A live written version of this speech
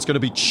It's going to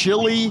be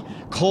chilly,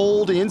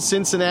 cold in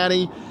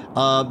Cincinnati.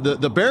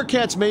 The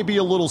Bearcats may be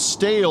a little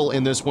stale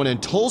in this one,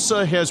 and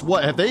Tulsa has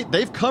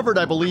they've covered,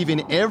 I believe,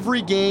 in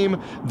every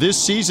game this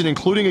season,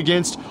 including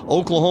against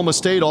Oklahoma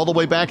State, all the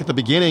way back at the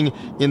beginning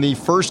in the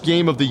first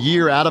game of the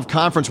year out of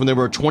conference when they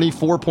were a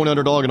 24-point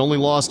underdog and only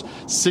lost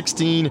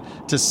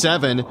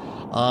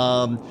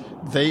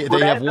 16-7. They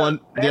have won.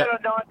 They had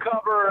a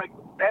non-cover.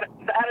 Had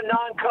a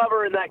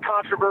non-cover in that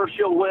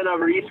controversial win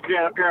over East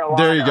Carolina.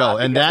 There you go,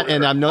 and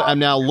I'm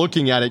now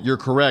looking at it. You're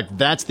correct.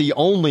 That's the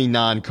only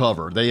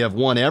non-cover. They have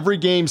won every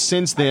game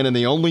since then, and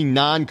the only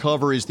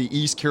non-cover is the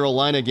East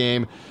Carolina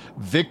game.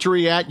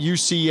 Victory at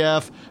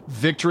UCF,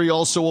 victory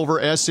also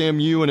over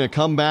SMU, and a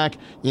comeback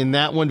in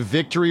that one.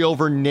 Victory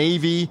over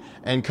Navy,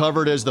 and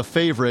covered as the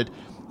favorite.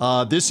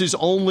 This is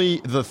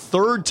only the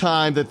third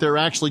time that they're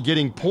actually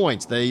getting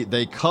points.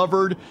 They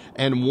covered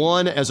and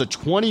won as a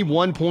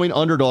 21-point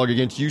underdog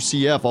against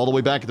UCF all the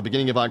way back at the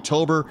beginning of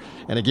October.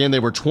 And again, they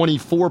were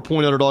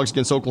 24-point underdogs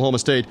against Oklahoma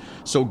State.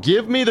 So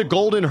give me the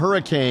Golden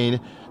Hurricane,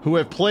 who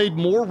have played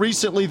more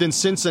recently than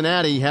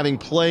Cincinnati, having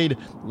played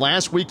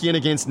last weekend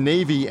against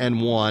Navy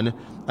and won.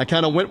 I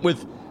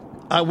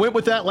went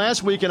with that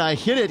last week, and I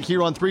hit it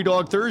here on Three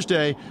Dog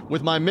Thursday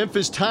with my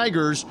Memphis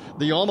Tigers,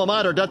 the alma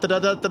mater.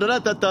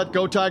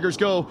 Go Tigers,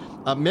 go!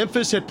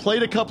 Memphis had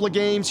played a couple of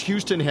games.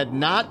 Houston had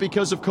not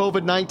because of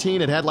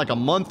COVID-19. It had like a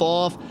month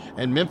off,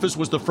 and Memphis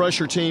was the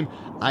fresher team.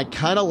 I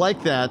kind of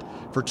like that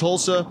for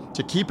Tulsa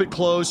to keep it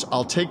close.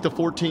 I'll take the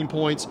 14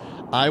 points.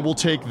 I will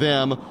take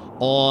them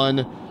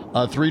on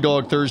Three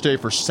Dog Thursday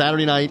for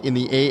Saturday night in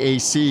the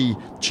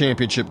AAC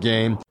championship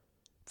game.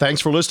 Thanks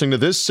for listening to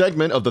this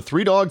segment of the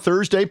Three Dog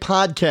Thursday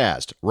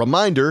podcast.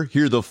 Reminder,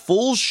 hear the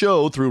full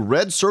show through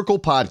Red Circle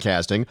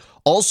Podcasting.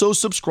 Also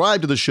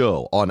subscribe to the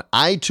show on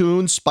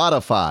iTunes,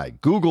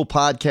 Spotify, Google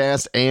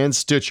Podcasts, and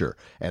Stitcher.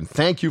 And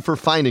thank you for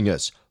finding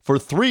us for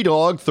Three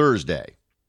Dog Thursday.